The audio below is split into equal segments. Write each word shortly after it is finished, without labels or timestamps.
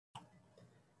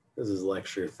This is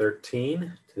lecture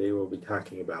 13. Today we'll be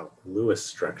talking about Lewis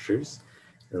structures.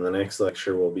 In the next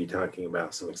lecture, we'll be talking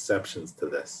about some exceptions to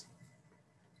this.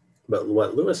 But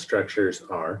what Lewis structures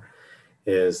are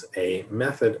is a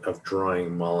method of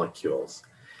drawing molecules.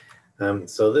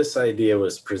 So this idea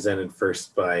was presented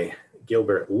first by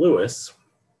Gilbert Lewis,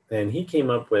 and he came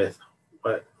up with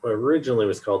what originally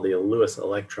was called the Lewis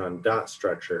electron dot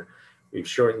structure. We've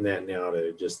shortened that now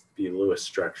to just be Lewis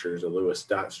structures or Lewis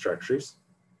dot structures.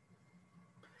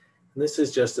 And this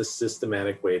is just a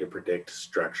systematic way to predict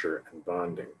structure and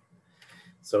bonding.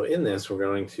 So in this, we're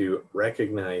going to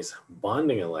recognize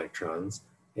bonding electrons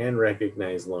and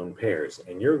recognize lone pairs.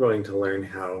 And you're going to learn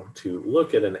how to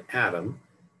look at an atom,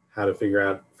 how to figure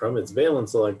out from its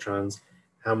valence electrons,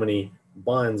 how many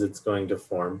bonds it's going to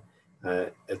form,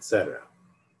 etc.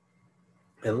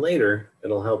 And later,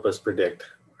 it'll help us predict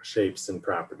shapes and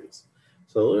properties.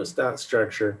 So the Lewis dot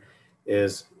structure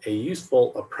is a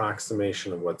useful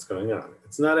approximation of what's going on.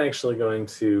 It's not actually going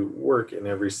to work in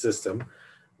every system,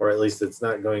 or at least it's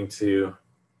not going to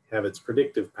have its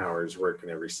predictive powers work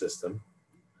in every system.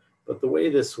 But the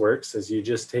way this works is you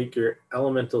just take your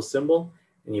elemental symbol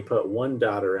and you put one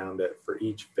dot around it for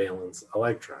each valence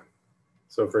electron.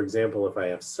 So for example, if I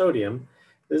have sodium,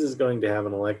 this is going to have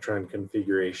an electron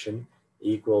configuration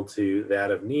equal to that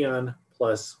of neon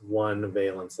plus one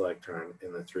valence electron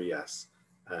in the 3s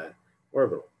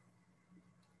orbital.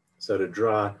 So to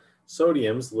draw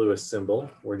sodium's Lewis symbol,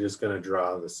 we're just going to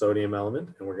draw the sodium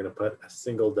element and we're going to put a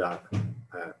single dot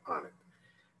on it.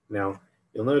 Now,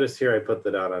 you'll notice here I put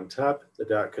the dot on top. The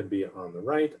dot could be on the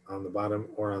right, on the bottom,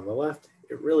 or on the left.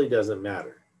 It really doesn't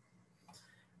matter.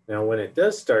 Now, when it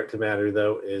does start to matter,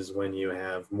 though, is when you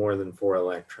have more than 4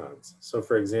 electrons. So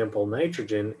for example,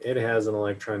 nitrogen, it has an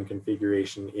electron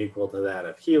configuration equal to that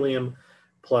of helium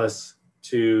plus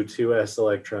 2 2s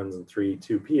electrons and 3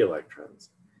 2p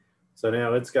electrons. So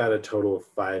now it's got a total of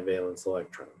 5 valence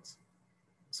electrons.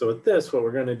 So with this, what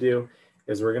we're going to do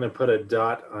is we're going to put a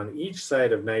dot on each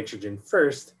side of nitrogen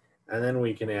first, and then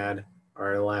we can add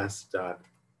our last dot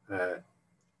to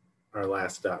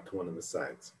one of the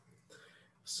sides.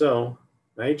 So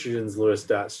nitrogen's Lewis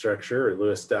dot structure or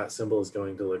Lewis dot symbol is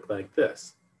going to look like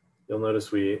this. You'll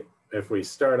notice if we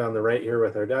start on the right here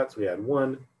with our dots, we had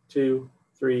 1, 2,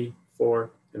 3,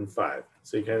 4, and 5.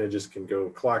 So you kind of just can go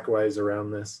clockwise around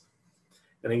this.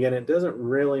 And again, it doesn't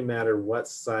really matter what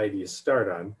side you start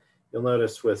on. You'll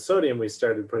notice with sodium, we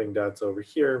started putting dots over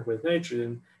here. With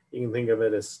nitrogen, you can think of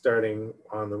it as starting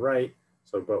on the right.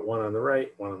 So put one on the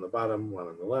right, one on the bottom, one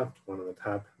on the left, one on the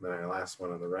top, and then our last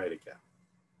one on the right again.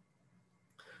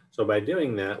 So by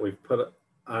doing that, we've put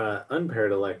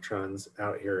unpaired electrons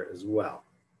out here as well.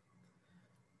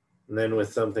 And then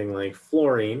with something like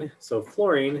fluorine, so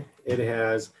fluorine, it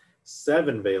has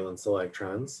 7 valence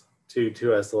electrons, 2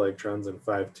 2s electrons, and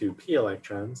 5 2p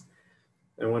electrons.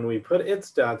 And when we put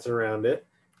its dots around it,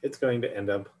 it's going to end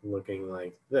up looking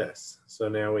like this. So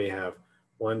now we have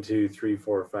 1, 2, 3,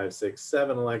 4, 5, 6,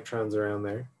 7 electrons around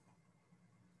there.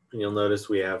 And you'll notice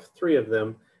we have 3 of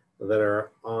them that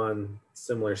are on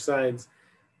similar sides.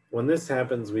 When this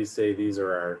happens, we say these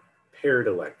are our paired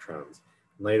electrons.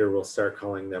 Later, we'll start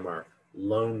calling them our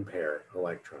lone pair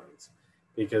electrons,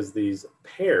 because these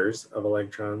pairs of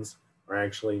electrons are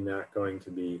actually not going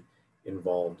to be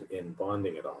involved in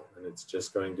bonding at all. And it's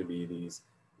just going to be these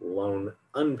lone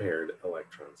unpaired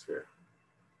electrons here.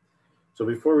 So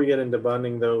before we get into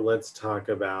bonding though, let's talk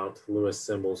about Lewis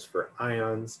symbols for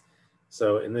ions.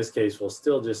 So in this case, we'll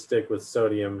still just stick with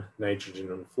sodium,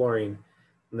 nitrogen, and fluorine.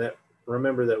 And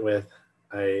remember that with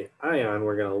an ion,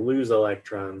 we're going to lose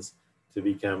electrons to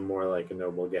become more like a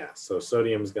noble gas. So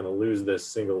sodium is going to lose this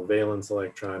single valence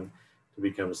electron to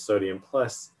become sodium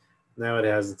plus. Now it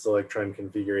has its electron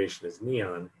configuration as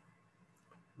neon.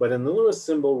 But in the Lewis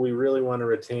symbol, we really want to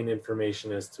retain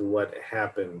information as to what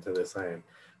happened to this ion.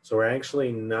 So we're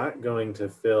actually not going to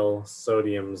fill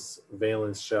sodium's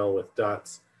valence shell with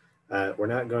dots. We're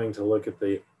not going to look at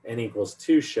the n equals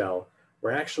 2 shell.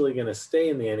 We're actually going to stay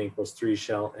in the n equals 3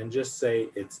 shell and just say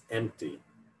it's empty.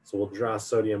 So we'll draw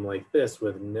sodium like this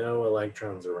with no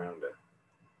electrons around it.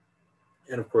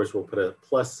 And of course, we'll put a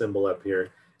plus symbol up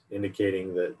here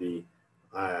indicating that the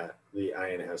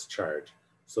ion has charge.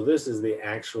 So this is the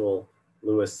actual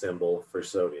Lewis symbol for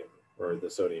sodium, or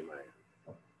the sodium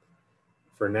ion.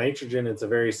 For nitrogen, it's a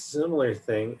very similar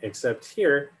thing, except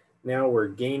here, now we're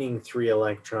gaining 3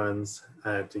 electrons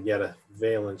to get a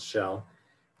valence shell.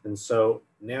 And so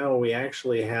now we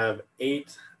actually have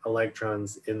 8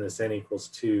 electrons in this n equals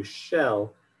 2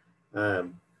 shell.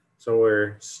 So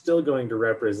we're still going to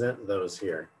represent those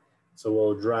here. So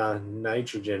we'll draw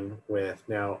nitrogen with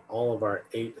now all of our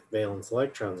 8 valence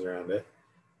electrons around it.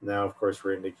 Now, of course,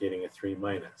 we're indicating a 3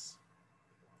 minus.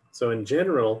 So in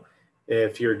general,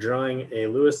 if you're drawing a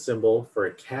Lewis symbol for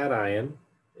a cation,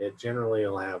 it generally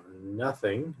will have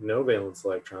nothing, no valence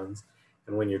electrons.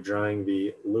 And when you're drawing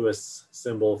the Lewis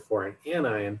symbol for an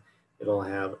anion, it'll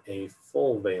have a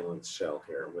full valence shell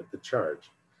here with the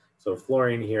charge. So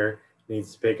fluorine here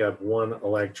needs to pick up 1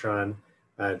 electron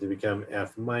to become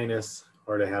F minus,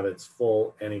 or to have its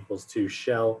full N equals 2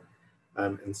 shell.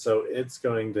 And so it's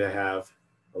going to have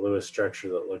a Lewis structure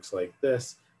that looks like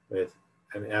this, with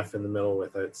an F in the middle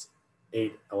with its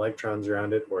 8 electrons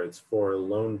around it, or its 4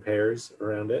 lone pairs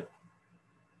around it.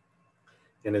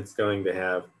 And it's going to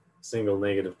have single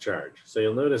negative charge. So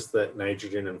you'll notice that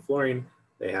nitrogen and fluorine,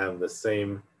 they have the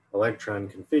same electron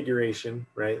configuration,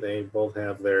 right? They both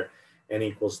have their N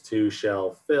equals 2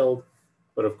 shell filled,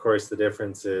 but of course the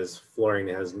difference is fluorine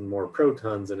has more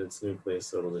protons in its nucleus,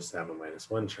 so it'll just have a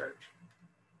 -1 charge.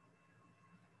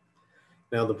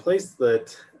 Now the place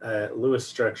that Lewis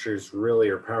structures really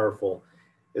are powerful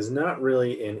is not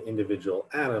really in individual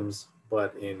atoms,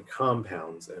 but in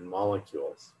compounds and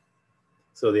molecules.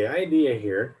 So the idea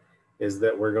here is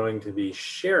that we're going to be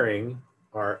sharing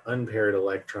our unpaired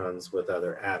electrons with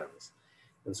other atoms.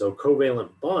 And so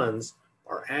covalent bonds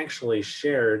are actually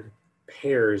shared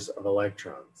pairs of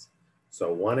electrons.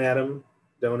 So one atom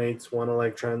donates 1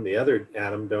 electron, the other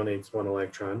atom donates 1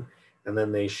 electron, and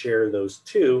then they share those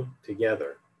 2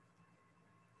 together.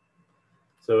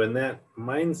 So in that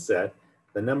mindset,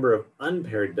 the number of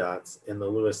unpaired dots in the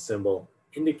Lewis symbol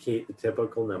indicate the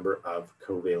typical number of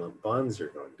covalent bonds you're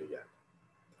going to get.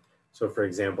 So for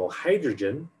example,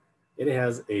 hydrogen, it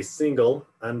has a single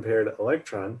unpaired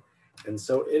electron, and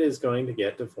so it is going to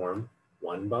get to form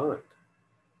 1 bond.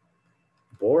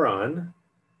 Boron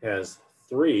has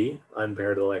 3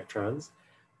 unpaired electrons,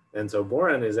 and so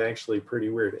boron is actually pretty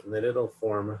weird in that it'll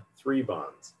form 3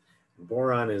 bonds.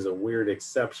 Boron is a weird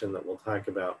exception that we'll talk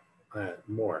about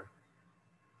more.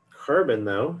 Carbon,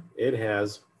 though, it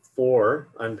has 4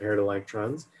 unpaired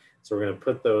electrons. So we're going to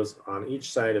put those on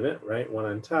each side of it, right? 1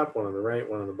 on top, 1 on the right,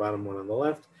 1 on the bottom, 1 on the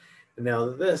left. And now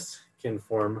this can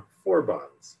form 4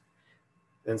 bonds.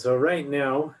 And so right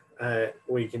now,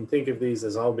 we can think of these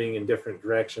as all being in different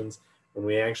directions. When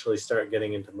we actually start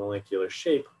getting into molecular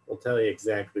shape, we'll tell you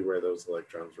exactly where those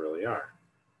electrons really are.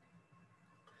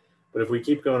 But if we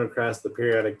keep going across the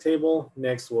periodic table,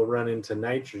 next we'll run into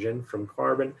nitrogen from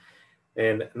carbon.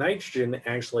 And nitrogen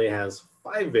actually has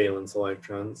 5 valence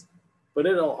electrons, but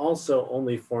it'll also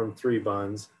only form 3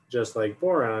 bonds, just like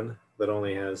boron that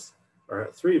only has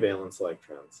 3 valence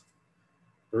electrons.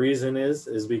 The reason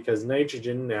is because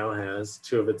nitrogen now has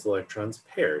 2 of its electrons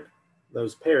paired.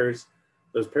 Those paired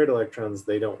electrons,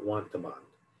 they don't want to bond.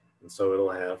 And so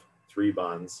it'll have 3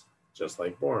 bonds, just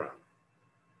like boron.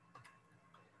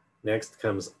 Next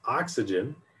comes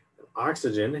oxygen.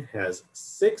 Oxygen has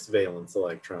 6 valence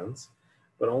electrons,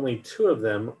 but only 2 of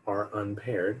them are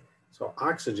unpaired. So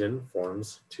oxygen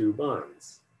forms 2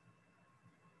 bonds.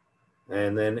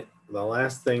 And then the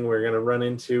last thing we're going to run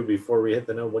into before we hit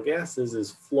the noble gases is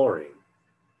fluorine.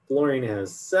 Fluorine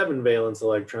has 7 valence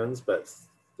electrons, but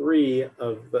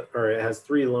it has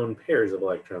 3 lone pairs of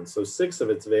electrons. So 6 of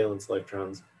its valence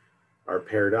electrons are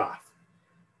paired off.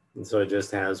 And so it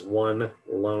just has 1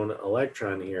 lone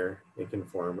electron here. It can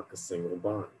form a single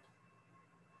bond.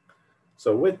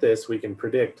 So with this, we can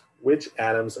predict which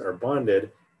atoms are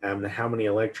bonded and how many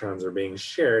electrons are being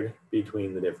shared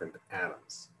between the different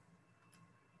atoms.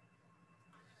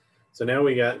 So now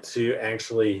we got to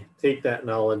actually take that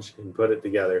knowledge and put it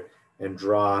together and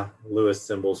draw Lewis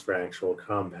symbols for actual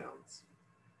compounds.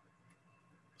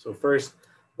 So first,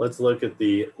 let's look at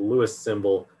the Lewis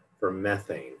symbol for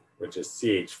methane, which is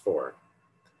CH4.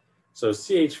 So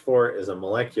CH4 is a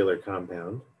molecular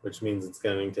compound, which means it's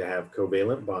going to have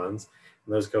covalent bonds.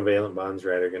 And those covalent bonds,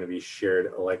 right, are going to be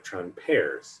shared electron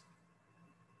pairs.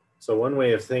 So one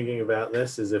way of thinking about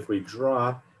this is if we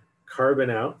draw carbon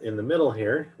out in the middle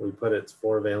here, we put its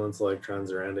 4 valence electrons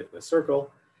around it in a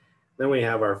circle. Then we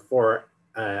have our 4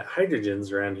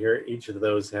 hydrogens around here. Each of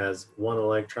those has 1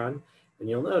 electron. And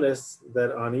you'll notice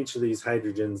that on each of these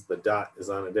hydrogens, the dot is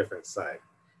on a different side.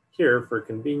 Here, for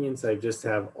convenience, I just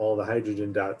have all the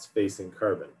hydrogen dots facing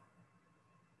carbon.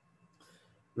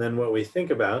 And then what we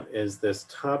think about is this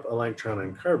top electron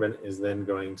on carbon is then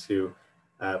going to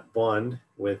bond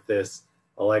with this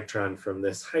electron from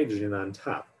this hydrogen on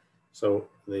top. So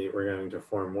we're going to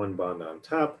form 1 bond on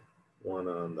top, 1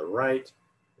 on the right,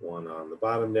 1 on the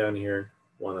bottom down here,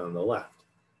 1 on the left.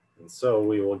 And so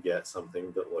we will get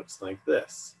something that looks like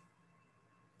this.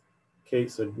 Okay,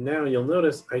 so now you'll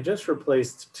notice I just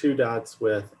replaced 2 dots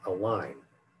with a line.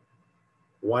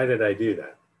 Why did I do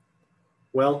that?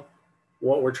 Well,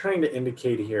 what we're trying to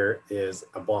indicate here is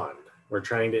a bond. We're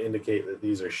trying to indicate that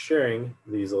these are sharing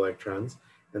these electrons,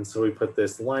 and so we put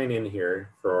this line in here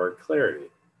for our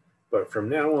clarity. But from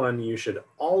now on, you should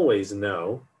always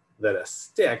know that a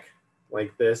stick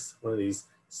like this, one of these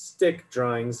stick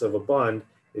drawings of a bond,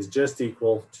 is just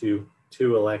equal to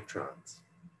 2 electrons.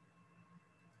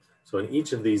 So in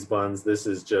each of these bonds, this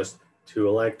is just 2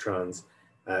 electrons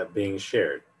being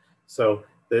shared. So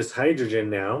this hydrogen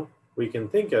now, we can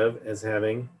think of as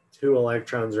having 2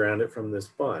 electrons around it from this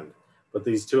bond. But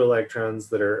these 2 electrons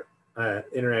that are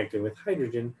interacting with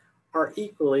hydrogen are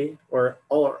equally or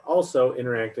are also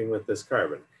interacting with this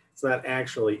carbon. It's not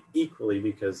actually equally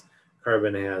because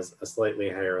carbon has a slightly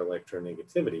higher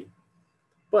electronegativity,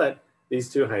 but these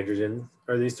 2 hydrogens,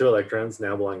 or these 2 electrons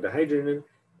now belong to hydrogen,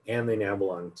 and they now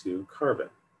belong to carbon.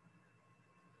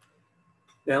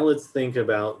 Now let's think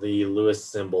about the Lewis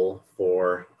symbol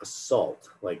for a salt,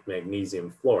 like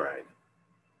magnesium fluoride.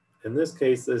 In this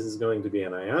case, this is going to be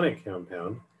an ionic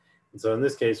compound. And so in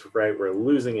this case, right, we're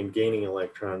losing and gaining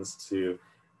electrons to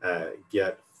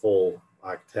get full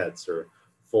octets or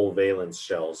full valence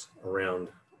shells around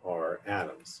our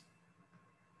atoms.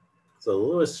 So the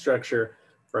Lewis structure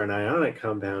for an ionic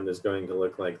compound is going to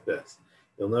look like this.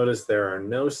 You'll notice there are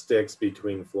no sticks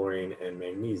between fluorine and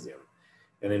magnesium.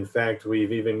 And in fact,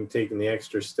 we've even taken the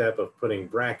extra step of putting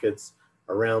brackets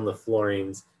around the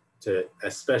fluorines to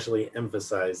especially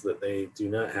emphasize that they do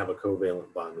not have a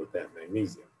covalent bond with that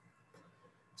magnesium.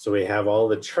 So we have all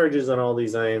the charges on all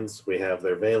these ions, we have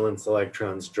their valence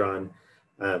electrons drawn,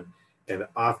 and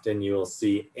often you will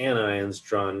see anions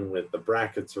drawn with the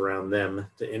brackets around them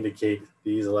to indicate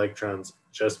these electrons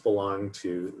just belong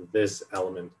to this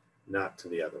element, not to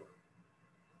the other one.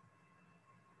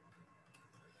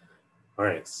 All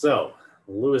right, so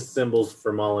Lewis symbols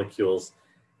for molecules,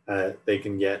 they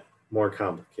can get more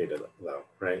complicated though,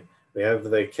 right? We have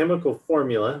the chemical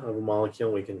formula of a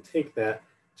molecule. We can take that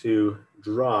to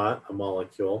draw a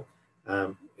molecule,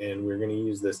 and we're going to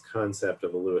use this concept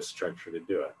of a Lewis structure to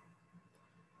do it.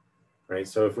 Right,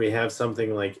 so if we have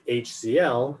something like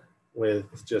HCl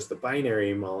with just a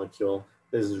binary molecule,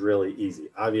 this is really easy.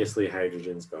 Obviously,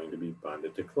 hydrogen is going to be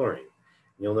bonded to chlorine.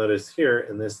 You'll notice here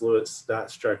in this Lewis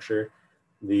dot structure,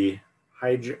 the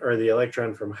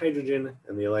electron from hydrogen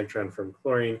and the electron from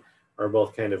chlorine are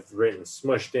both kind of written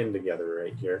smushed in together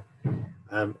right here.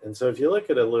 And so if you look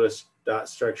at a Lewis dot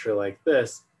structure like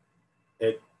this,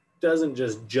 it doesn't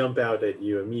just jump out at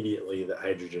you immediately that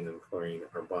hydrogen and chlorine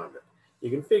are bonded. You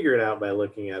can figure it out by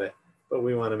looking at it, but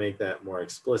we want to make that more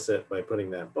explicit by putting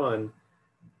that bond.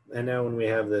 And now when we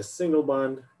have this single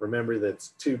bond, remember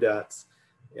that's 2 dots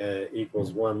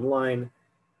equals 1 line,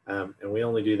 and we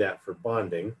only do that for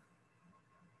bonding.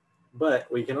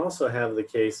 But we can also have the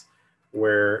case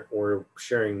where we're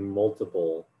sharing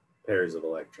multiple pairs of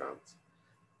electrons.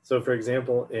 So for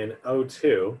example, in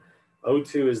O2,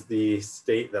 O2 is the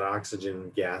state that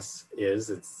oxygen gas is.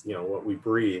 It's, you know, what we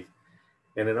breathe.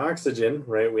 And in oxygen,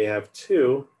 right, we have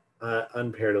 2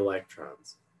 unpaired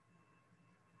electrons.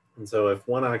 And so if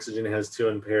one oxygen has 2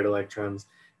 unpaired electrons,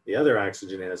 the other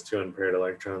oxygen has 2 unpaired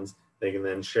electrons, they can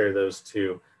then share those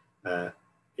 2,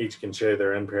 each can share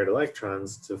their unpaired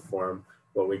electrons to form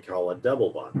what we call a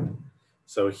double bond.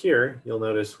 So here, you'll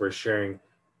notice we're sharing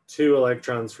 2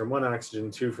 electrons from one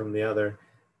oxygen, 2 from the other.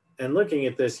 And looking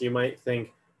at this, you might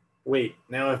think, wait,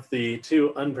 now if the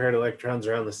 2 unpaired electrons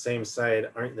are on the same side,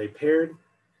 aren't they paired?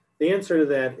 The answer to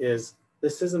that is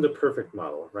this isn't a perfect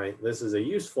model, right? This is a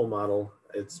useful model.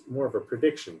 It's more of a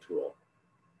prediction tool.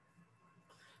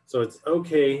 So it's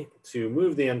okay to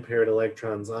move the unpaired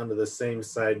electrons onto the same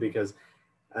side because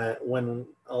when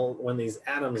these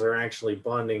atoms are actually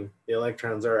bonding, the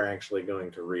electrons are actually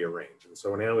going to rearrange. And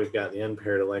so now we've got the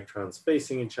unpaired electrons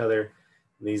facing each other.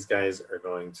 And these guys are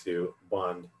going to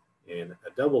bond in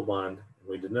a double bond.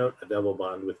 We denote a double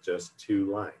bond with just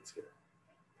 2 lines here.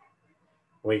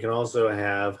 We can also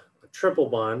have a triple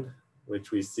bond,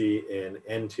 which we see in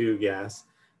N2 gas.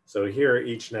 So here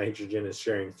each nitrogen is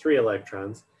sharing 3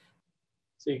 electrons.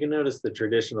 So you can notice the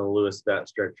traditional Lewis dot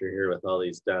structure here with all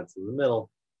these dots in the middle.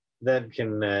 That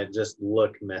can just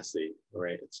look messy,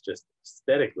 right? It's just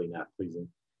aesthetically not pleasing.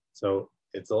 So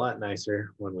it's a lot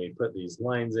nicer when we put these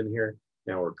lines in here.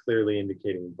 Now we're clearly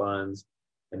indicating bonds.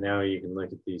 And now you can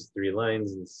look at these 3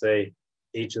 lines and say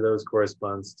each of those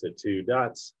corresponds to 2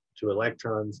 dots, 2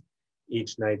 electrons.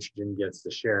 Each nitrogen gets to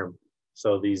share them.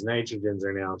 So these nitrogens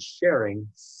are now sharing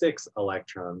 6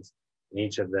 electrons, and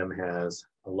each of them has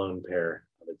a lone pair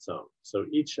of its own. So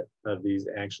each of these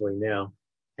actually now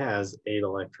has 8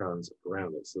 electrons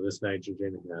around it. So this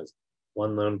nitrogen has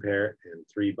 1 lone pair and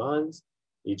 3 bonds.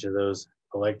 Each of those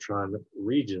electron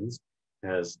regions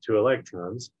has 2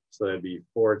 electrons. So that'd be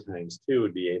 4 times 2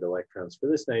 would be 8 electrons for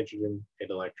this nitrogen, 8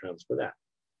 electrons for that.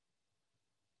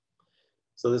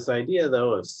 So this idea,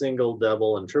 though, of single,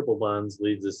 double, and triple bonds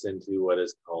leads us into what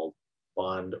is called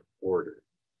bond order.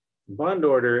 Bond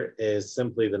order is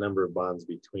simply the number of bonds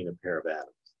between a pair of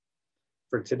atoms.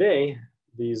 For today,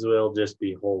 these will just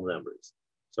be whole numbers.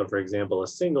 So for example, a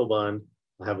single bond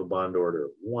will have a bond order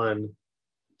of 1,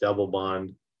 double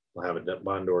bond will have a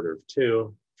bond order of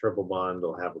 2, triple bond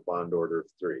will have a bond order of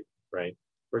 3, right?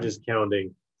 We're just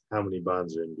counting how many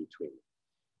bonds are in between.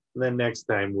 And then next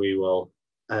time we will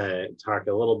talk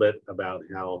a little bit about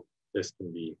how this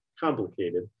can be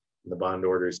complicated. The bond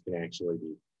orders can actually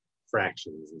be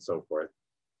fractions and so forth.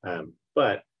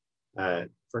 But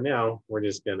for now, we're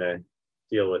just gonna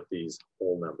deal with these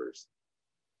whole numbers.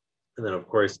 And then of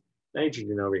course,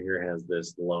 nitrogen over here has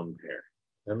this lone pair.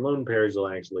 And lone pairs will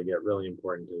actually get really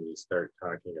important when we start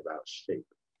talking about shape.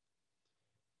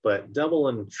 But double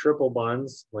and triple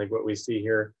bonds, like what we see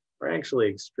here, are actually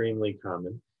extremely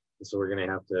common. And so we're going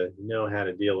to have to know how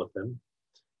to deal with them.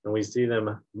 And we see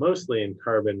them mostly in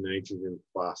carbon, nitrogen,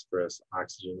 phosphorus,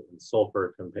 oxygen, and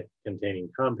sulfur containing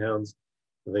compounds.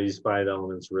 These 5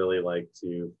 elements really like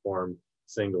to form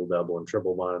single, double, and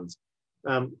triple bonds.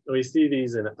 We see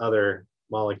these in other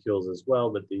molecules as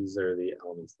well, but these are the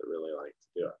elements that really like to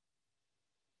do it.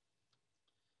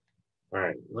 All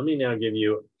right, let me now give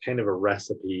you kind of a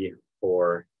recipe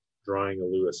for drawing a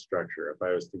Lewis structure. If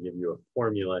I was to give you a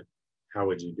formula, how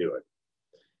would you do it?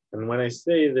 And when I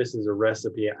say this is a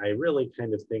recipe, I really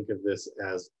kind of think of this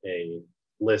as a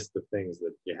list of things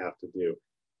that you have to do.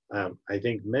 I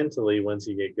think mentally, once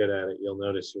you get good at it, you'll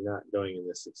notice you're not going in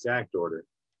this exact order.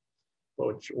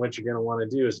 But what you're going to want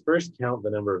to do is first count the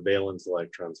number of valence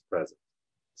electrons present.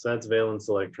 So that's valence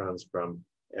electrons from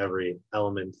every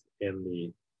element in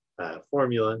the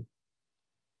formula.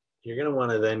 You're going to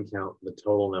want to then count the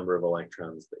total number of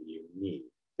electrons that you need,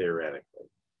 theoretically.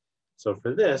 So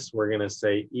for this, we're going to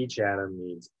say each atom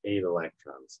needs 8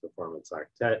 electrons to form its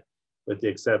octet, with the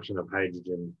exception of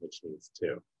hydrogen, which needs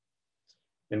 2.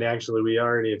 And actually, we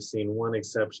already have seen one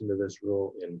exception to this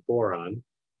rule in boron,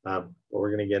 but we're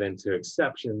going to get into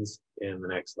exceptions in the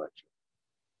next lecture.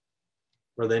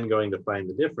 We're then going to find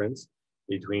the difference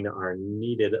between our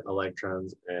needed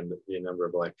electrons and the number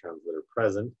of electrons that are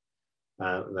present.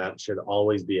 That should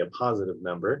always be a positive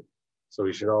number. So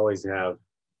we should always have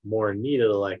more needed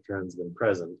electrons than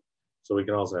present. So we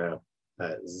can also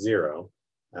have 0,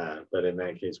 but in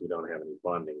that case, we don't have any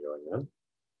bonding going on.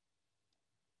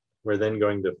 We're then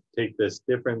going to take this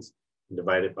difference and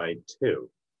divide it by 2.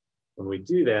 When we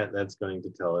do that, that's going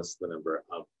to tell us the number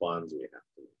of bonds we have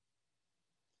to make.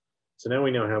 So now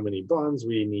we know how many bonds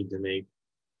we need to make.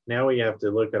 Now we have to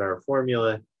look at our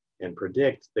formula and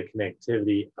predict the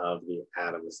connectivity of the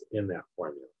atoms in that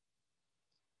formula.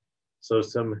 So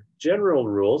some general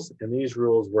rules, and these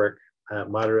rules work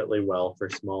moderately well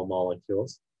for small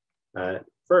molecules.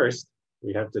 First,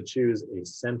 we have to choose a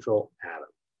central atom.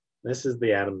 This is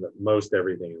the atom that most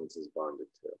everything else is bonded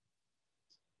to.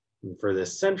 And for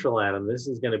this central atom, this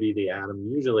is going to be the atom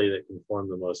usually that can form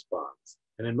the most bonds.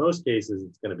 And in most cases,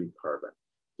 it's going to be carbon.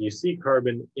 You see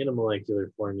carbon in a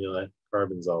molecular formula,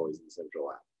 carbon's always the central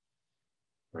atom,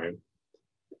 right?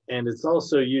 And it's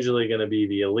also usually going to be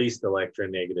the least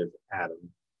electronegative atom,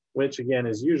 which again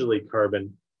is usually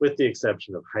carbon with the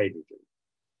exception of hydrogen.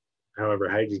 However,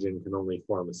 hydrogen can only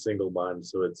form a single bond,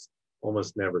 so it's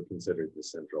almost never considered the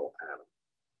central atom.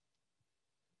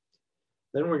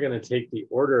 Then we're going to take the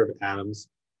order of atoms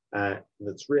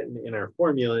that's written in our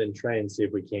formula and try and see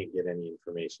if we can't get any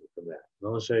information from that.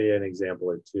 And I'll show you an example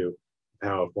or two of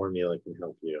how a formula can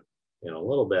help you in a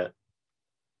little bit.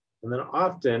 And then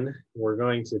often we're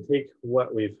going to take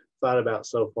what we've thought about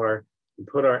so far and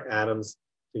put our atoms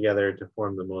together to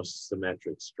form the most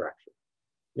symmetric structure.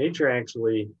 Nature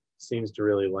actually seems to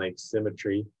really like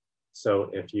symmetry. So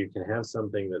if you can have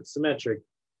something that's symmetric,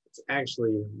 it's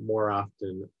actually more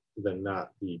often than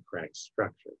not the correct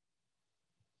structure.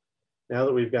 Now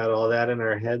that we've got all that in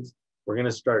our heads, we're going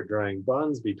to start drawing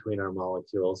bonds between our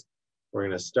molecules. We're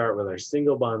going to start with our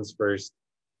single bonds first,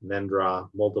 and then draw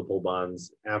multiple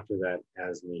bonds after that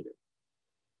as needed.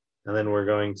 And then we're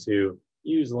going to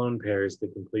use lone pairs to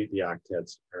complete the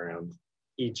octets around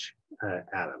each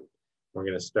atom. We're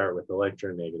going to start with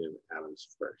electronegative atoms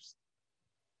first.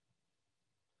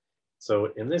 So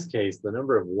in this case, the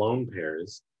number of lone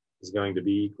pairs is going to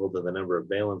be equal to the number of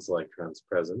valence electrons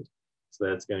present. So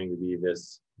that's going to be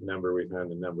this number we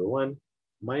found in number 1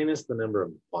 minus the number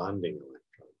of bonding electrons.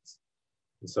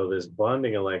 And so this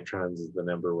bonding electrons is the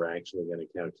number we're actually going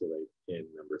to calculate in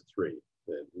number 3,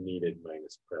 the needed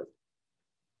minus present.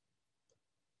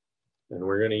 And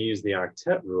we're going to use the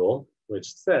octet rule,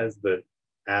 which says that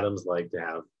atoms like to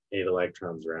have 8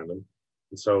 electrons around them.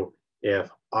 And so if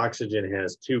oxygen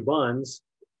has 2 bonds,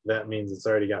 that means it's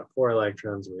already got 4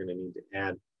 electrons. We're going to need to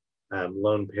add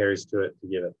lone pairs to it to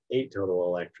give it 8 total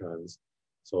electrons.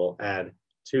 So we'll add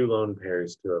 2 lone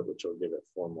pairs to it, which will give it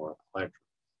 4 more electrons.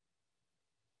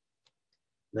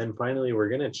 Then finally, we're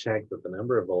going to check that the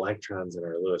number of electrons in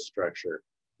our Lewis structure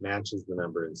matches the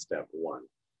number in step 1.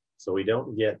 So we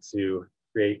don't get to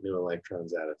create new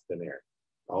electrons out of thin air.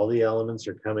 All the elements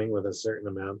are coming with a certain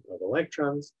amount of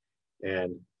electrons,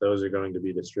 and those are going to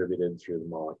be distributed through the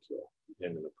molecule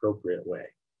in an appropriate way.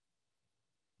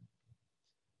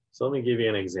 So let me give you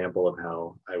an example of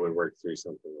how I would work through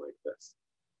something like this.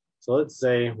 So let's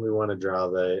say we want to draw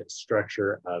the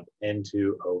structure of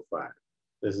N2O5.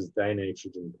 This is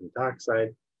dinitrogen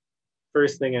pentoxide.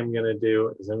 First thing I'm going to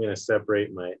do is I'm going to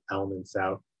separate my elements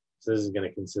out. So this is going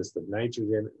to consist of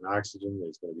nitrogen and oxygen.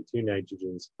 There's going to be 2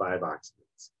 nitrogens, 5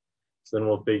 oxygens. So then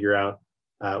we'll figure out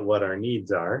what our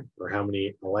needs are, or how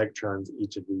many electrons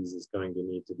each of these is going to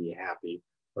need to be happy,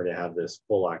 or to have this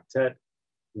full octet.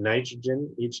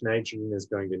 Nitrogen, each nitrogen is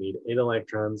going to need 8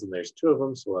 electrons, and there's 2 of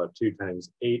them, so we'll have 2 times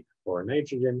 8 for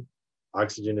nitrogen.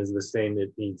 Oxygen is the same,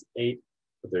 it needs 8,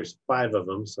 but there's 5 of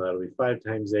them, so that'll be 5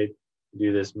 times 8.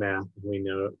 Do this math, we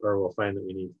know, or we'll find that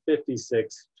we need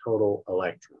 56 total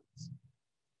electrons.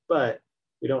 But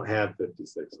we don't have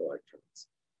 56 electrons.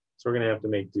 So we're going to have to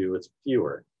make do with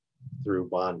fewer through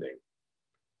bonding.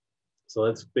 So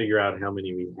let's figure out how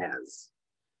many we has.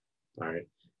 All right.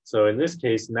 So in this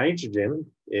case, nitrogen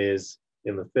is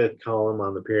in the 5th column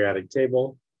on the periodic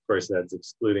table. Of course, that's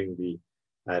excluding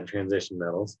the transition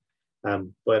metals.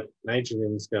 But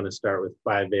nitrogen is going to start with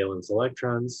 5 valence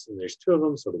electrons, and there's 2 of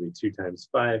them, so it'll be 2 times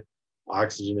 5.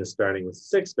 Oxygen is starting with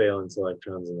 6 valence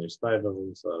electrons, and there's 5 of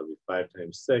them, so that'll be 5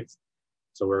 times 6.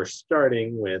 So we're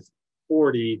starting with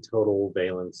 40 total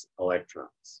valence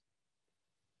electrons.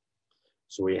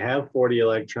 So we have 40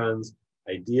 electrons.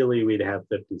 Ideally, we'd have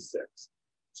 56.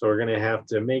 So we're going to have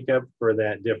to make up for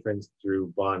that difference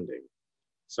through bonding.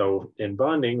 So in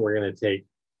bonding, we're going to take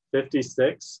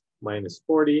 56 minus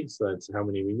 40, so that's how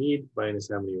many we need, minus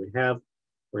how many we have.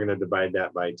 We're going to divide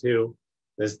that by 2.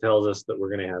 This tells us that we're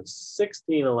going to have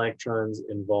 16 electrons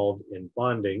involved in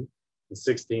bonding. And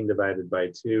 16 divided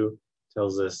by 2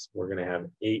 tells us we're going to have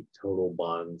 8 total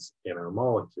bonds in our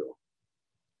molecule.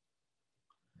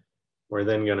 We're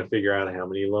then going to figure out how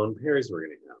many lone pairs we're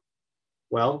going to have.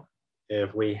 Well,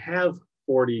 if we have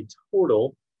 40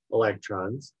 total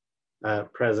electrons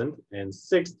present and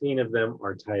 16 of them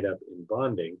are tied up in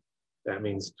bonding, that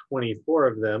means 24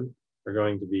 of them are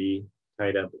going to be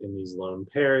tied up in these lone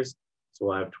pairs. So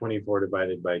we'll have 24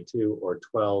 divided by 2, or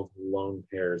 12 lone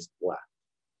pairs left.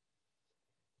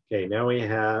 Okay, now we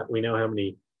know how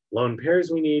many lone pairs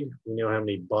we need, we know how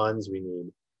many bonds we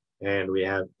need, and we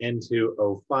have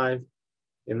N2O5.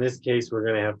 In this case, we're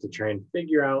going to have to try and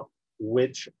figure out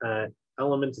which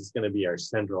element is going to be our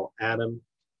central atom.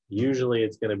 Usually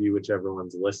it's going to be whichever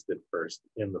one's listed first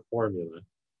in the formula.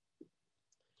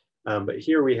 But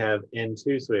here we have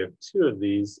N2, so we have 2 of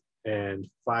these and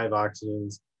 5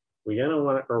 oxygens. We're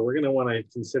going to want to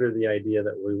consider the idea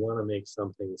that we want to make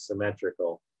something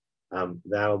symmetrical.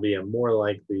 That'll be a more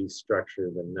likely structure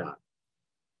than not.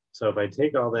 So if I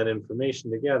take all that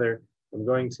information together, I'm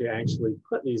going to actually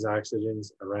put these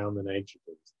oxygens around the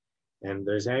nitrogens. And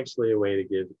there's actually a way to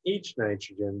give each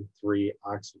nitrogen 3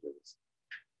 oxygens.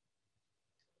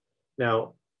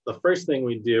 Now, the first thing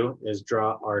we do is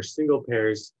draw our single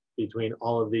pairs between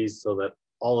all of these so that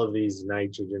all of these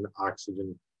nitrogen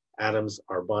oxygen atoms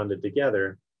are bonded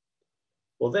together.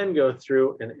 We'll then go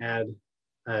through and add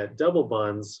double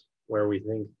bonds where we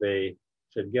think they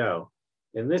should go.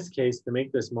 In this case, to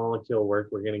make this molecule work,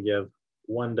 we're going to give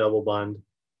 1 double bond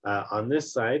on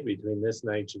this side between this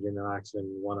nitrogen and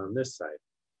oxygen, 1 on this side.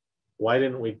 Why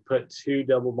didn't we put 2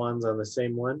 double bonds on the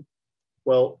same one?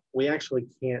 Well, we actually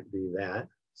can't do that.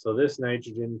 So this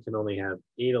nitrogen can only have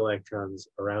 8 electrons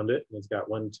around it, and it's got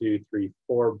 1, 2, 3,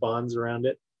 4 bonds around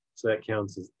it, so that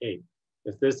counts as 8.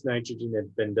 If this nitrogen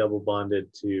had been double bonded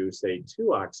to, say, 2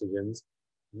 oxygens,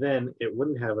 then it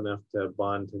wouldn't have enough to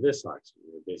bond to this oxygen.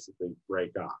 It would basically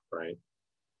break off, right?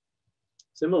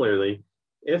 Similarly,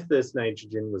 if this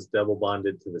nitrogen was double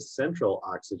bonded to the central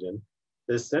oxygen,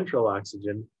 this central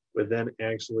oxygen would then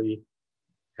actually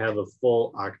have a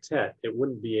full octet. It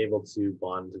wouldn't be able to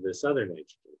bond to this other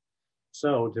nitrogen.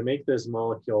 So to make this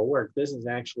molecule work, this is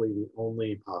actually the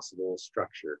only possible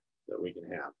structure that we can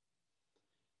have.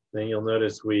 Then you'll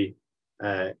notice we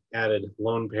added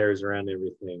lone pairs around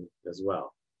everything as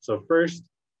well. So first,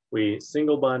 we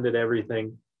single bonded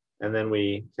everything, and then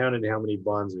we counted how many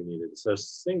bonds we needed. So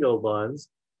single bonds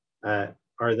are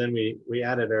then we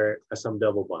added some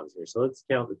double bonds here. So let's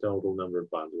count the total number of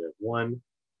bonds. We have 1,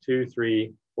 2,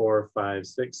 3, 4, 5,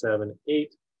 6, 7,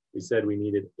 8. We said we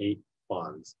needed 8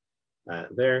 bonds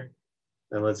there.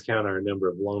 And let's count our number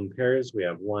of lone pairs. We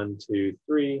have 1, 2,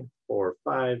 3, 4,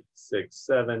 5, 6,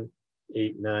 7,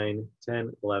 8, 9,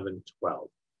 10, 11, 12.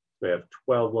 We have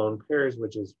 12 lone pairs,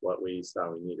 which is what we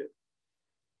saw we needed.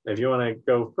 If you want to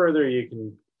go further, you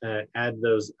can add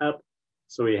those up.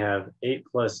 So we have 8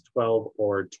 plus 12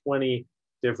 or 20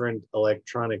 different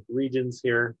electronic regions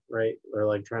here, right? Or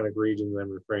electronic regions, I'm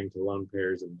referring to lone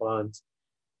pairs and bonds.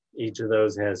 Each of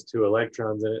those has 2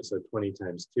 electrons in it, so 20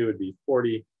 times 2 would be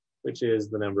 40, which is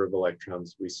the number of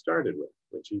electrons we started with,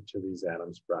 which each of these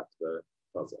atoms brought to the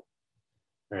puzzle.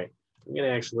 All right, I'm going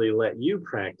to actually let you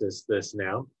practice this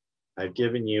now. I've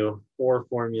given you 4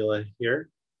 formula here.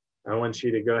 I want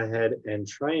you to go ahead and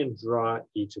try and draw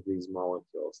each of these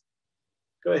molecules.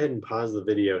 Go ahead and pause the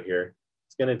video here.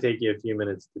 It's going to take you a few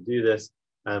minutes to do this.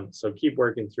 So keep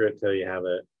working through it till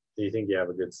you think you have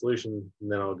a good solution,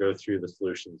 and then I'll go through the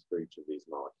solutions for each of these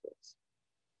molecules.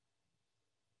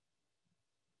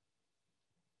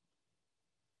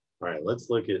 All right, let's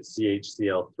look at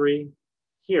CHCl3.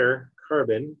 Here,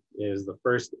 carbon is the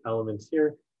first element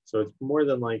here, so it's more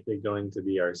than likely going to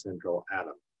be our central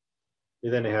atom. We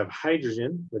then have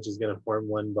hydrogen, which is going to form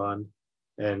 1 bond,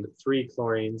 and 3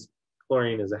 chlorines.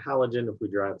 Chlorine is a halogen. If we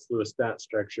draw its Lewis dot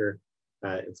structure,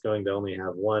 it's going to only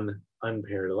have 1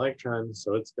 unpaired electron,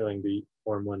 so it's going to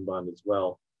form 1 bond as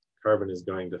well. Carbon is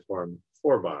going to form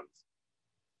 4 bonds.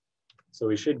 So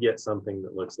we should get something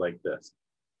that looks like this.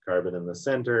 Carbon in the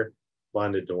center,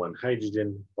 bonded to 1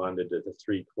 hydrogen, bonded to the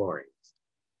 3 chlorines.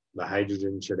 The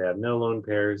hydrogen should have no lone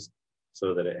pairs,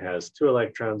 so that it has 2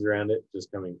 electrons around it,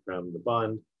 just coming from the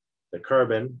bond. The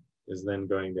carbon is then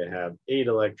going to have 8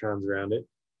 electrons around it,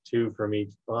 2 from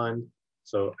each bond.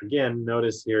 So again,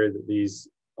 notice here that these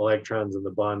electrons in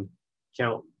the bond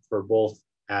count for both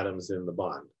atoms in the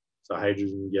bond. So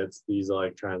hydrogen gets these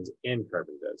electrons and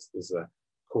carbon does. This is a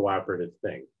cooperative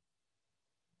thing.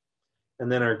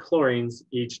 And then our chlorines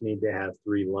each need to have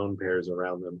 3 lone pairs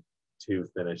around them to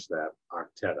finish that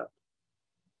octet up.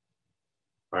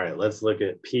 All right, let's look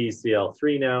at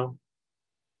PCl3 now.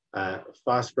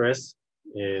 Phosphorus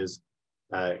is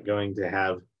going to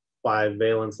have 5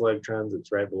 valence electrons.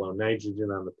 It's right below nitrogen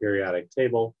on the periodic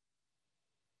table.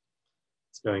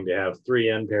 It's going to have 3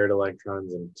 unpaired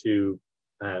electrons and 2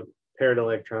 paired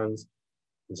electrons.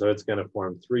 And so it's going to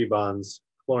form 3 bonds.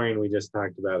 Chlorine we just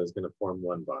talked about is going to form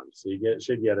 1 bond. So you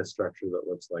should get a structure that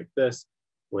looks like this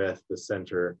with the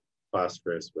center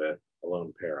phosphorus with a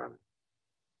lone pair on it.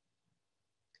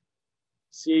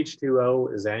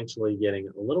 CH2O is actually getting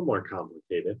a little more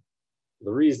complicated.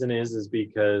 The reason is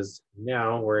because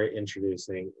now we're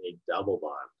introducing a double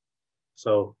bond.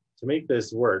 So to make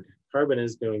this work, carbon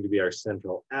is going to be our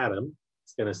central atom.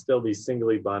 It's going to still be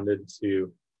singly bonded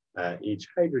to each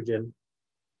hydrogen,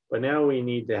 but now we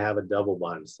need to have a double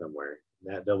bond somewhere.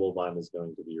 And that double bond is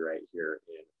going to be right here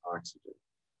in oxygen,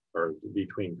 or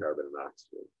between carbon and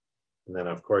oxygen. And then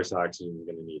of course, oxygen is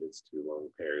going to need its 2 lone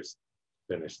pairs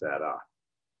to finish that off.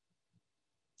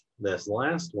 This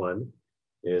last one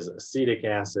is acetic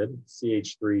acid,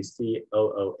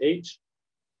 CH3COOH.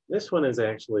 This one is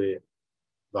actually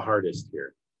the hardest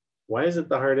here. Why is it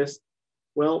the hardest?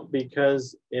 Well,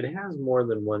 because it has more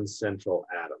than 1 central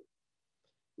atom.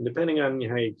 And depending on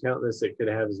how you count this, it could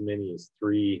have as many as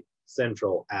 3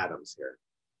 central atoms here.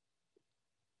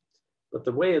 But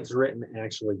the way it's written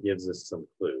actually gives us some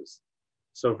clues.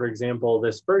 So for example,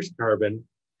 this first carbon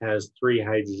has 3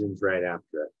 hydrogens right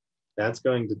after it. That's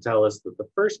going to tell us that the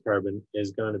first carbon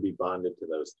is going to be bonded to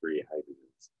those 3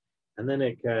 hydrogens. And then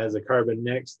it has a carbon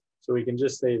next, so we can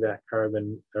just say that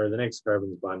carbon, or the next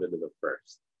carbon is bonded to the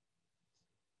first.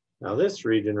 Now this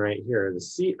region right here, the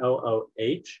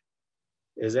COOH,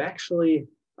 is actually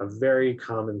a very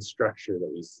common structure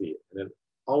that we see. And it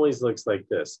always looks like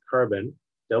this. Carbon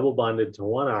double bonded to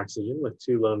 1 oxygen with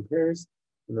 2 lone pairs,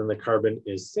 and then the carbon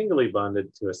is singly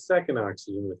bonded to a second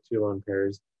oxygen with 2 lone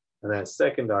pairs, and that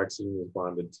second oxygen is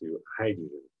bonded to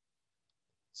hydrogen.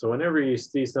 So whenever you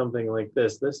see something like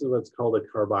this, this is what's called a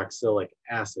carboxylic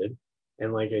acid.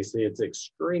 And like I say, it's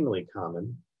extremely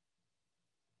common.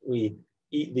 We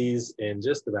eat these in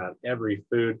just about every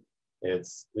food.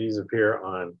 These appear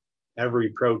on every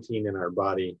protein in our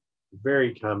body,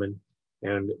 very common.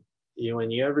 And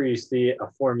whenever you see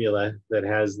a formula that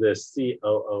has this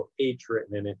COOH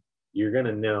written in it, you're going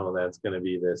to know that's going to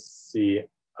be this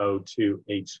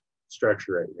CO2H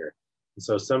structure right here. And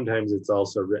so sometimes it's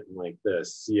also written like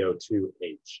this,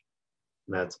 CO2H. And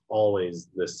that's always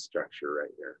this structure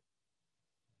right here.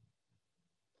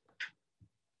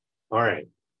 All right,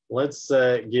 let's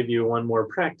give you one more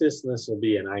practice, and this will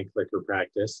be an eye clicker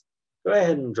practice. Go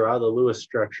ahead and draw the Lewis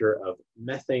structure of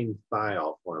methane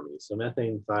thiol for me. So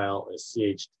methane thiol is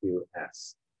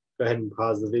CH2S. Go ahead and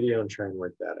pause the video and try and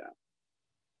work that out.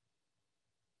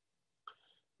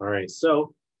 All right,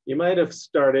 so you might have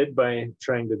started by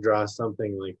trying to draw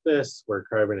something like this, where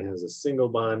carbon has a single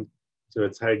bond to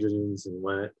its hydrogens and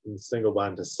one single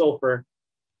bond to sulfur.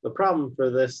 The problem for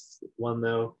this one,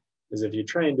 though, is if you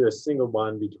try and do a single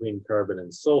bond between carbon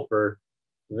and sulfur,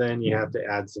 then you have to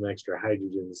add some extra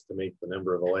hydrogens to make the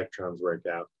number of electrons work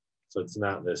out. So it's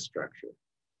not this structure.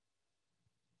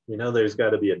 You know there's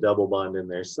got to be a double bond in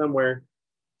there somewhere.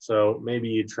 So maybe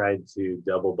you tried to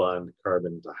double bond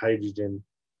carbon to hydrogen.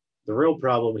 The real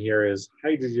problem here is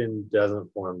hydrogen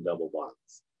doesn't form double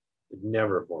bonds. It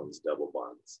never forms double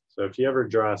bonds. So if you ever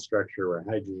draw a structure where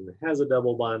hydrogen has a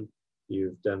double bond,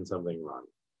 you've done something wrong.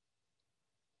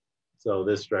 So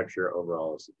this structure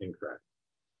overall is incorrect.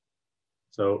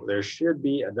 So there should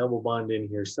be a double bond in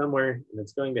here somewhere, and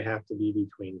it's going to have to be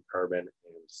between carbon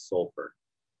and sulfur.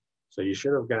 So you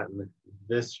should have gotten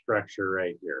this structure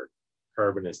right here.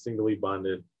 Carbon is singly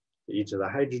bonded to each of the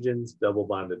hydrogens, double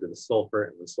bonded to the sulfur,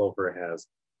 and the sulfur has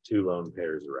two lone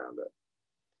pairs around it.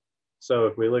 So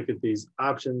if we look at these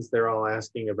options, they're all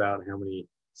asking about how many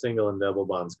single and double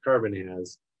bonds carbon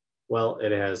has. Well,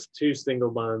 it has two single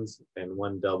bonds and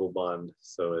one double bond,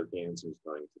 so the answer is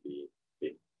going to be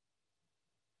B.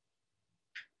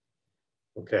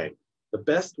 Okay, the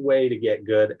best way to get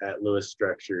good at Lewis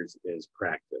structures is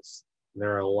practice. And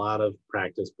there are a lot of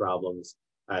practice problems.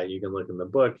 You can look in the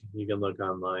book, you can look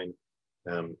online,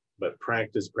 but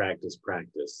practice, practice,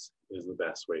 practice is the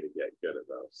best way to get good at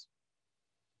those.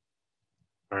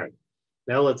 All right,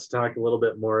 now let's talk a little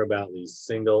bit more about these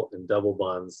single and double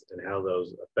bonds and how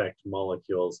those affect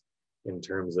molecules in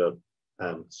terms of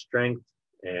strength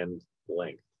and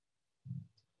length.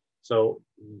 So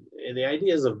the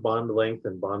ideas of bond length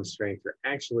and bond strength are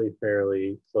actually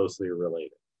fairly closely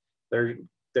related. They're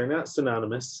not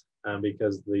synonymous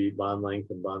because the bond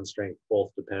length and bond strength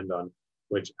both depend on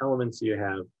which elements you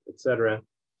have, etc.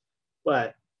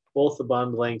 But both the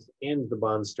bond length and the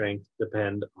bond strength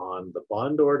depend on the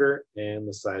bond order and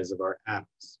the size of our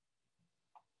atoms.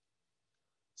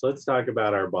 So let's talk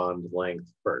about our bond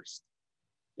length first.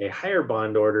 A higher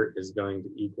bond order is going to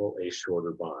equal a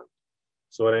shorter bond.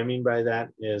 So what I mean by that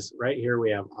is right here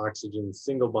we have oxygen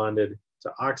single bonded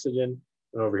to oxygen,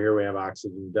 and over here we have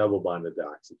oxygen double bonded to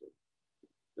oxygen.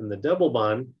 In the double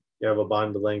bond, you have a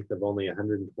bond length of only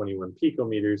 121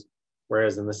 picometers,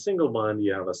 whereas in the single bond,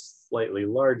 you have a slightly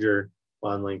larger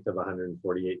bond length of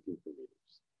 148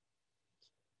 picometers.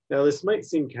 Now this might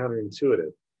seem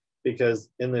counterintuitive because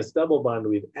in this double bond,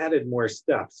 we've added more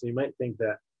stuff. So you might think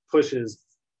that pushes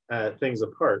things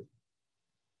apart.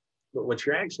 But what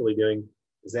you're actually doing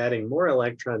is adding more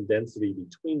electron density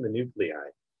between the nuclei.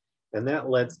 And that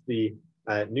lets the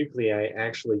nuclei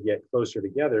actually get closer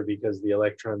together because the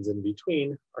electrons in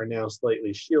between are now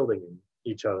slightly shielding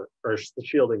each other, or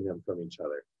shielding them from each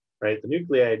other, right? The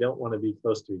nuclei don't want to be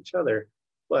close to each other,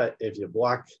 but if you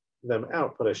block them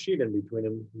out, put a sheet in between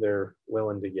them, they're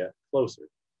willing to get closer.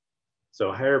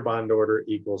 So higher bond order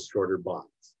equals shorter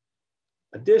bonds.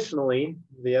 Additionally,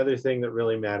 the other thing that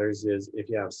really matters is if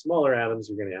you have smaller atoms,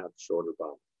 you're going to have shorter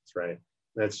bonds, right?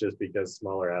 That's just because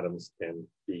smaller atoms can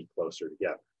be closer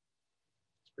together.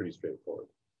 It's pretty straightforward.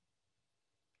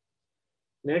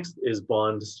 Next is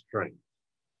bond strength.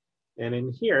 And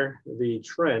in here, the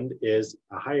trend is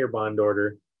a higher bond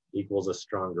order equals a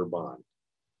stronger bond.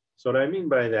 So what I mean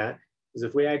by that is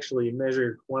if we actually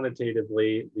measure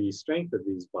quantitatively the strength of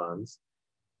these bonds,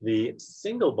 the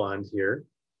single bond here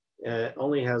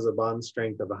only has a bond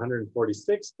strength of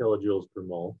 146 kilojoules per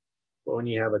mole. But when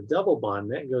you have a double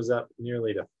bond, that goes up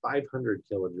nearly to 500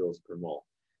 kilojoules per mole.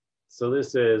 So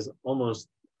this is almost,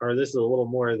 or this is a little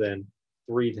more than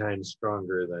 3 times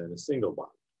stronger than a single bond.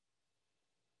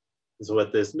 So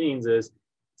what this means is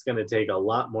it's going to take a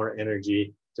lot more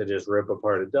energy to just rip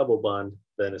apart a double bond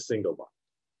than a single bond,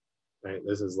 right?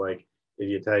 This is like if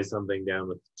you tie something down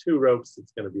with 2 ropes,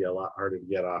 it's going to be a lot harder to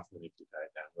get off than if you tie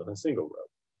it down with a single rope.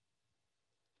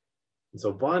 And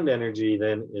so bond energy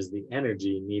then is the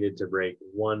energy needed to break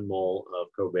 1 mole of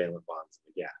covalent bonds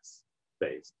in the gas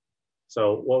phase.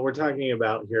 So what we're talking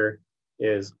about here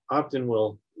is often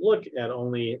we'll look at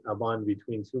only a bond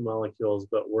between 2 molecules,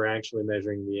 but we're actually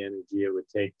measuring the energy it would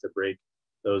take to break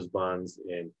those bonds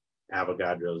in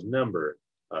Avogadro's number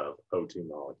of O2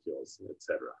 molecules,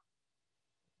 etc.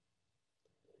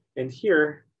 And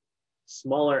here,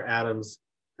 smaller atoms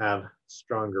have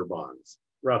stronger bonds,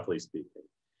 roughly speaking.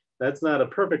 That's not a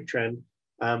perfect trend,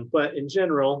 but in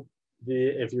general,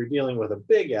 if you're dealing with a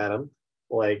big atom,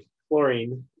 like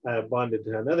chlorine bonded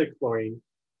to another chlorine,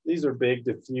 these are big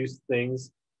diffuse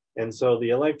things. And so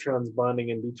the electrons bonding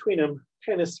in between them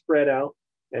kind of spread out.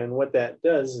 And what that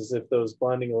does is if those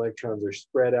bonding electrons are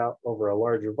spread out over a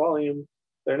larger volume,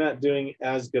 they're not doing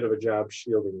as good of a job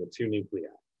shielding the two nuclei.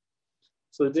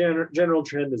 So the general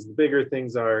trend is the bigger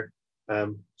things are,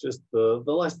 just the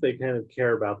less they kind of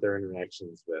care about their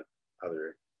interactions with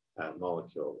other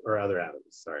molecules or other atoms,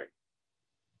 sorry.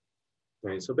 All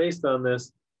right, so based on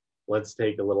this, let's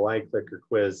take a little iClicker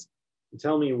quiz and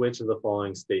tell me which of the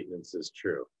following statements is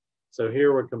true. So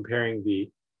here we're comparing the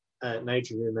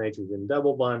nitrogen-nitrogen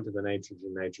double bond to the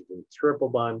nitrogen-nitrogen triple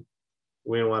bond.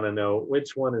 We want to know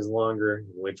which one is longer and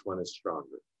which one is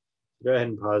stronger. Go ahead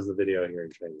and pause the video here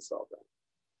and try to solve that.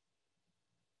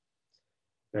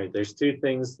 All right, there's two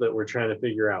things that we're trying to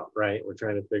figure out, right? We're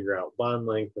trying to figure out bond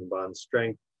length and bond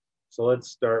strength. So let's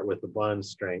start with the bond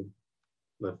strength.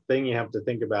 The thing you have to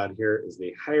think about here is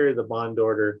the higher the bond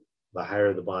order, the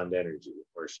higher the bond energy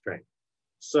or strength.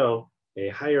 So a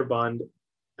higher bond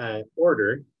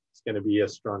order is going to be a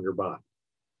stronger bond.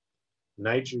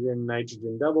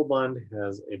 Nitrogen-nitrogen double bond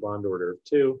has a bond order of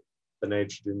 2. The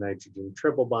nitrogen-nitrogen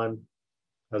triple bond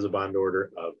has a bond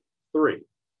order of 3.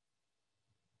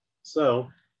 So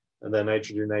the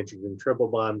nitrogen-nitrogen triple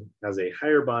bond has a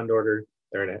higher bond order,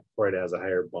 therefore it has a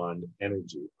higher bond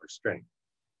energy or strength.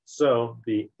 So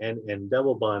the NN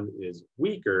double bond is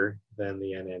weaker than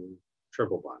the NN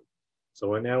triple bond.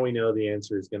 So now we know the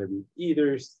answer is going to be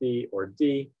either C or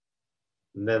D.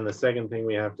 And then the second thing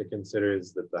we have to consider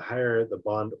is that the higher the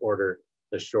bond order,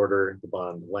 the shorter the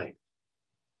bond length.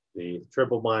 The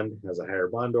triple bond has a higher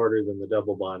bond order than the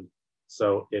double bond,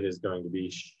 so it is going to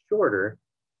be shorter,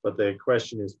 but the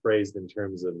question is phrased in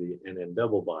terms of the NN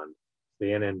double bond. The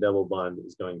NN double bond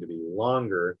is going to be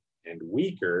longer and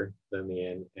weaker than the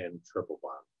NN triple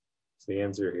bond. So the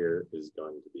answer here is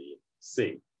going to be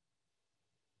C.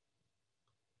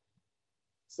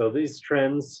 So these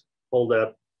trends hold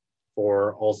up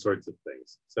for all sorts of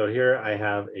things. So here I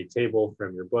have a table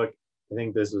from your book. I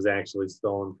think this was actually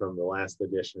stolen from the last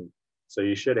edition. So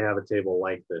you should have a table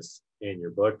like this in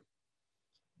your book.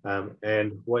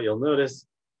 And what you'll notice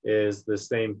is the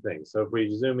same thing. So if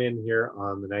we zoom in here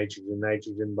on the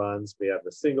nitrogen-nitrogen bonds, we have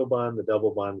the single bond, the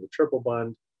double bond, the triple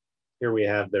bond. Here we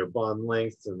have their bond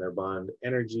lengths and their bond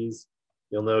energies.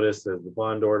 You'll notice as the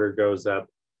bond order goes up,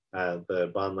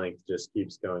 the bond length just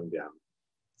keeps going down.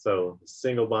 So the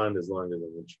single bond is longer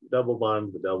than the double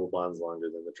bond bond's longer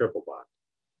than the triple bond.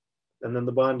 And then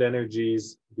the bond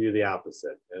energies do the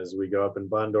opposite. As we go up in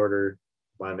bond order,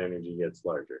 bond energy gets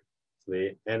larger. So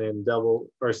the NN double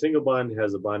or single bond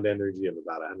has a bond energy of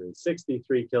about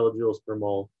 163 kilojoules per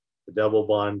mole, the double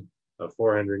bond of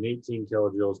 418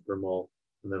 kilojoules per mole,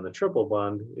 and then the triple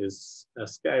bond is a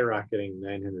skyrocketing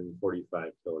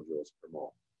 945 kilojoules per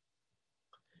mole.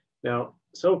 Now,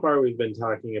 so far we've been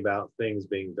talking about things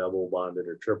being double bonded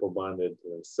or triple bonded to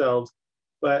themselves,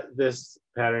 but this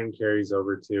pattern carries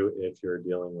over to if you're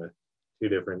dealing with two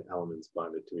different elements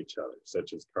bonded to each other,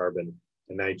 such as carbon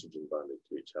and nitrogen bonded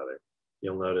to each other.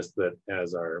 You'll notice that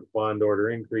as our bond order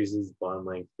increases, bond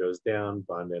length goes down,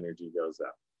 bond energy goes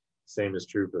up. Same is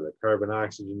true for the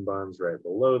carbon-oxygen bonds right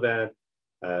below that.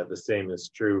 The same is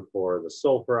true for the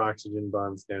sulfur-oxygen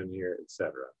bonds down here,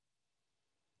 etc.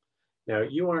 Now,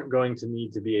 you aren't going to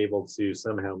need to be able to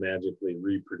somehow magically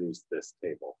reproduce this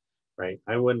table, right?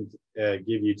 I wouldn't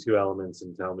give you two elements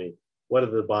and tell me what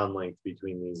are the bond lengths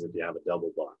between these if you have a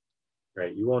double bond,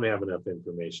 right? You won't have enough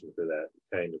information for that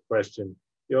kind of question.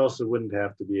 You also wouldn't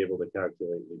have to be able to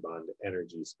calculate the bond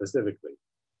energy specifically,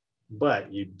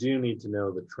 but you do need to know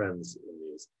the trends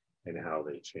in these and how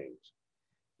they change.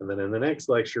 And then in the next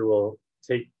lecture, we'll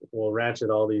ratchet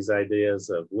all these ideas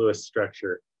of Lewis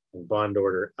structure and bond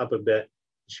order up a bit,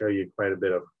 show you quite a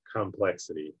bit of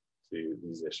complexity to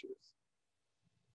these issues.